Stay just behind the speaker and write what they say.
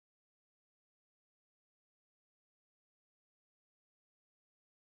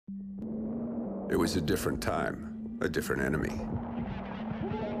It was a different time, a different enemy.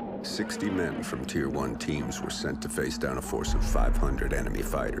 60 men from Tier 1 teams were sent to face down a force of 500 enemy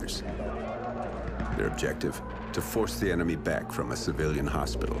fighters. Their objective? To force the enemy back from a civilian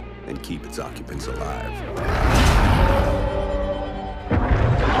hospital and keep its occupants alive.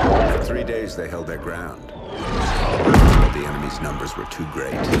 For 3 days, they held their ground. But the enemy's numbers were too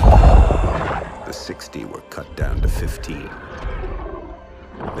great. The 60 were cut down to 15.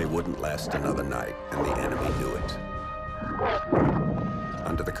 They wouldn't last another night, and the enemy knew it.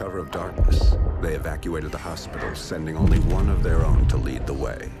 Under the cover of darkness, they evacuated the hospital, sending only one of their own to lead the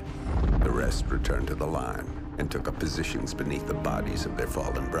way. The rest returned to the line and took up positions beneath the bodies of their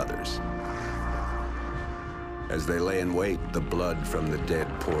fallen brothers. As they lay in wait, the blood from the dead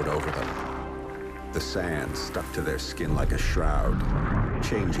poured over them. The sand stuck to their skin like a shroud,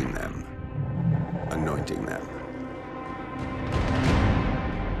 changing them, anointing them.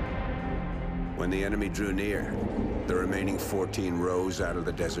 When the enemy drew near, the remaining 14 rose out of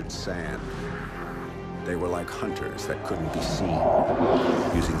the desert sand. They were like hunters that couldn't be seen,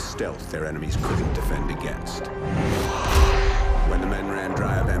 using stealth their enemies couldn't defend against. When the men ran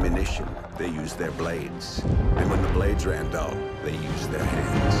dry of ammunition, they used their blades. And when the blades ran dull, they used their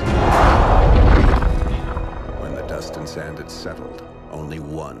hands. When the dust and sand had settled, only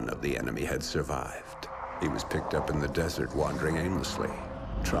one of the enemy had survived. He was picked up in the desert, wandering aimlessly,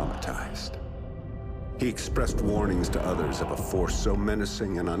 traumatized. He expressed warnings to others of a force so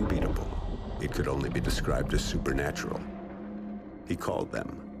menacing and unbeatable, it could only be described as supernatural. He called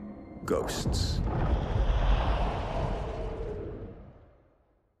them ghosts.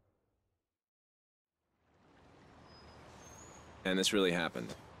 And this really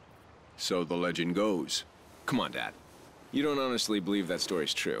happened. So the legend goes. Come on, Dad. You don't honestly believe that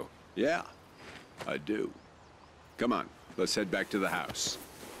story's true? Yeah, I do. Come on, let's head back to the house.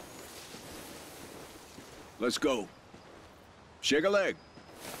 Let's go. Shake a leg.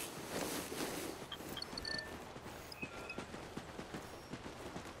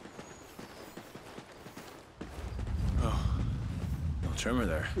 Oh, no tremor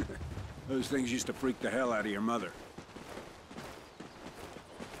there. Those things used to freak the hell out of your mother.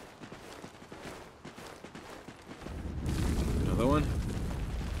 Another one?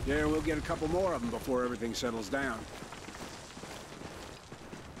 Yeah, we'll get a couple more of them before everything settles down.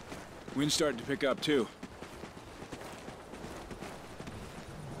 Wind's starting to pick up, too.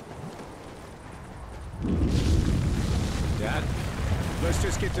 Dad? Let's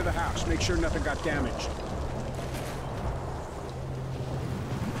just get to the house, make sure nothing got damaged.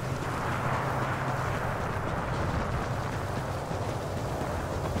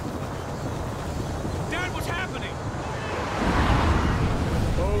 Dad, what's happening?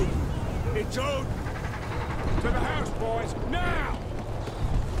 Odin! It's Odin! To the house, boys, now!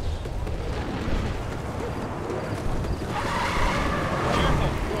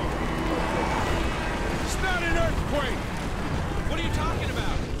 It's not an earthquake! What are you talking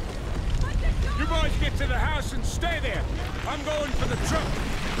about? You boys get to the house and stay there. I'm going for the truck.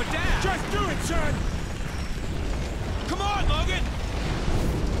 But Dad! Just do it, son! Come on, Logan!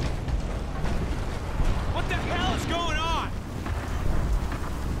 What the hell is going on?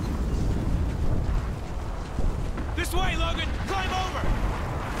 This way, Logan! Climb over!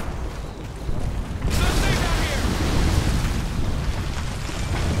 Let's stay down here!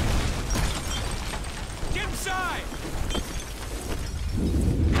 Get inside!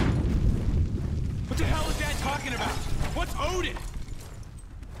 What the hell is Dad talking about? What's Odin?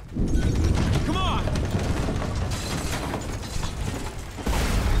 Come on!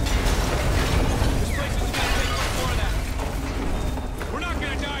 This place isn't gonna take much more of that. We're not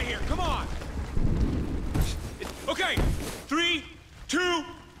gonna die here. Come on! Okay! 3, 2,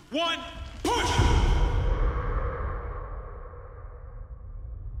 1, push!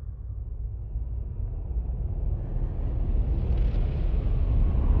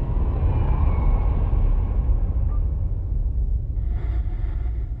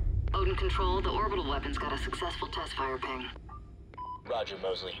 Odin Control, the orbital weapon's got a successful test fire ping. Roger,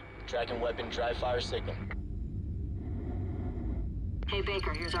 Mosley. Tracking weapon, dry fire signal. Hey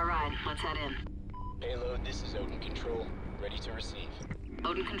Baker, here's our ride. Let's head in. Payload, this is Odin Control. Ready to receive.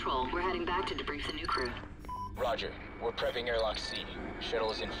 Odin Control, we're heading back to debrief the new crew. Roger. We're prepping airlock C.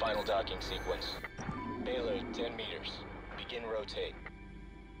 Shuttle is in final docking sequence. Payload, 10 meters. Begin rotate.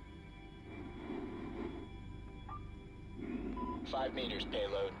 5 meters,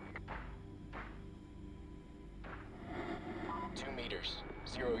 payload. 2 meters.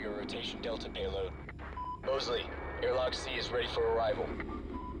 0 your rotation delta, payload. Mosley, airlock C is ready for arrival.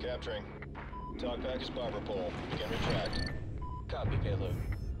 Capturing. Talk back is bomber pole. Begin retract. Copy, payload.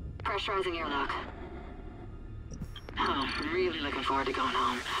 Pressurizing airlock. Oh, I'm really looking forward to going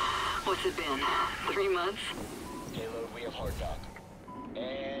home. What's it been? 3 months? Payload, we have hard dock.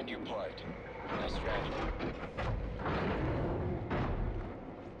 And you're parked. Nice strategy.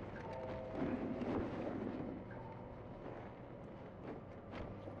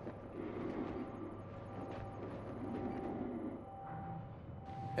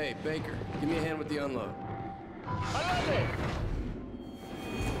 Hey, Baker, give me a hand with the unload.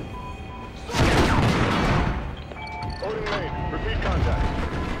 Odin Main, repeat contact.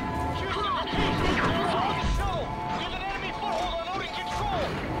 Come on! Baker, this way! Shuttle! We have an enemy foothold on Odin Control!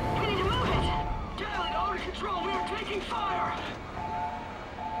 We need to move it! Damn it, Odin Control, we are taking fire!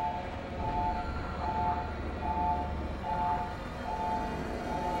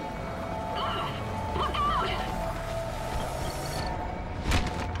 Look out!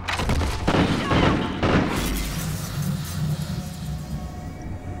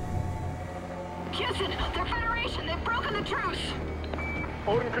 Houston, they're Federation! They've broken the truce!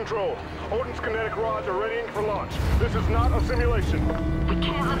 Odin Control, Odin's kinetic rods are readying for launch. This is not a simulation. We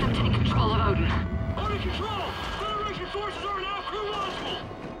can't let them take control of Odin. Odin Control! Federation forces are now crew launchable!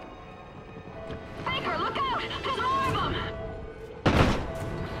 Baker, look out! There's more of them!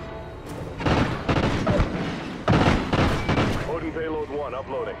 Odin Payload 1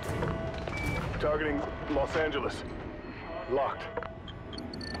 uploading. Targeting Los Angeles. Locked.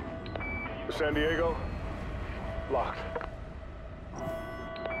 San Diego. Locked.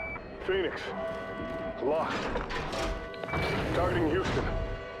 Phoenix. Locked. Targeting Houston.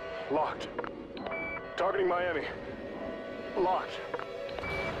 Locked. Targeting Miami. Locked.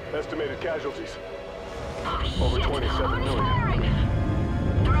 Estimated casualties. Oh, Over shit. 27 Odin's million. firing!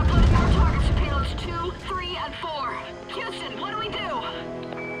 They're uploading more targets to payloads 2, 3, and 4. Houston, what do we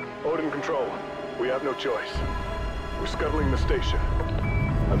do? Odin Control, we have no choice. We're scuttling the station.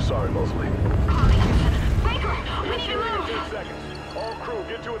 I'm sorry, Mosley. Copy, Houston. Baker, we need to In move! 10 seconds. All crew,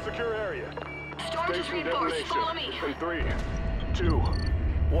 get to a secure area. Storm is Station reinforced. detonation. Follow me. In 3, 2,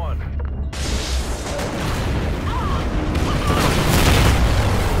 1.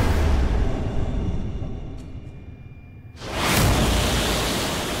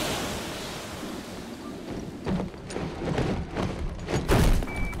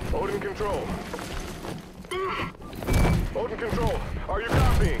 Odin Control. Odin Control, are you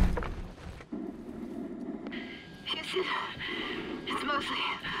copying? Houston, it's Mosley.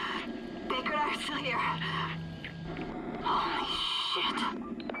 Baker and I are still here. Holy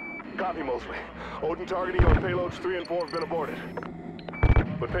shit. Copy, Mosley. Odin targeting on payloads 3 and 4 have been aborted.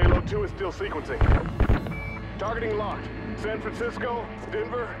 But payload 2 is still sequencing. Targeting locked. San Francisco,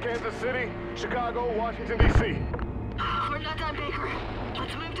 Denver, Kansas City, Chicago, Washington, D.C. We're not done, Baker.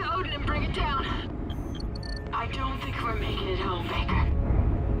 Let's move to Odin and bring it down. I don't think we're making it home, Baker.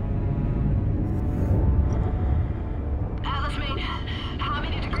 Atlas Main, how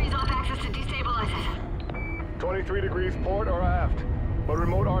many degrees off axis to destabilize it? 23 degrees port or aft. But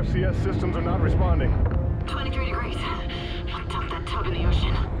remote RCS systems are not responding. 23 degrees. We'll dump that tub in the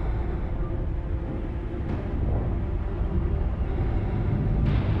ocean.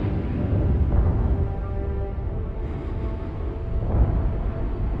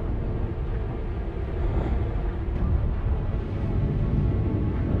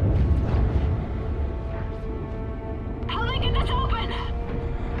 How do they get this open?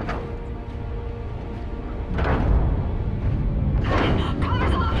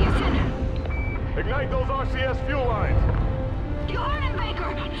 Cover's off, Houston. Ignite those RCS fuel lines. You heard him, Baker!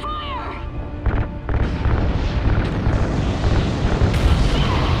 Fire!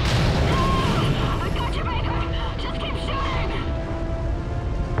 I got you, Baker! Just keep shooting!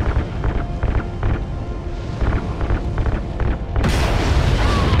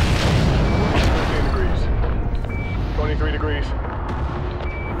 15 degrees. 23 degrees.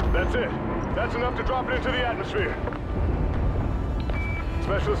 That's it. That's enough to drop it into the atmosphere.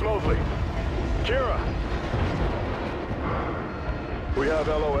 Specialist Mosley. Kira. We have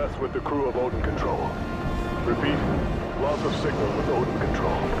LOS with the crew of Odin Control. Repeat, loss of signal with Odin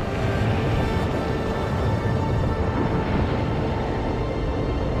Control.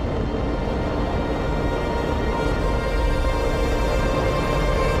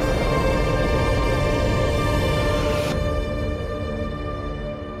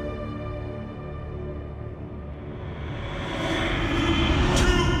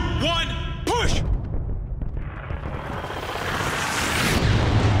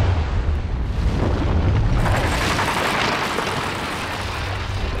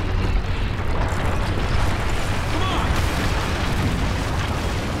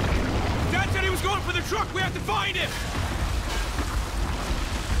 Dad said he was going for the truck! We have to find him!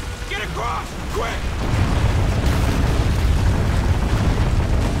 Get across! Quick!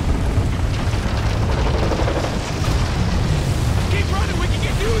 Keep running! We can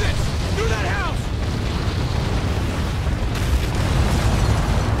get through this! Through that house!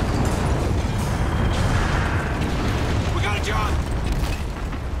 We got it, John!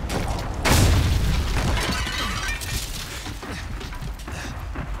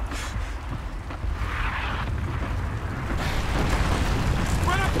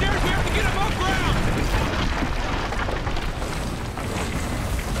 Run upstairs! We have to get above ground!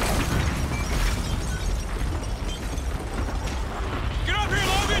 Get up here,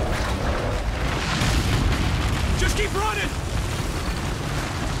 Logan! Just keep running!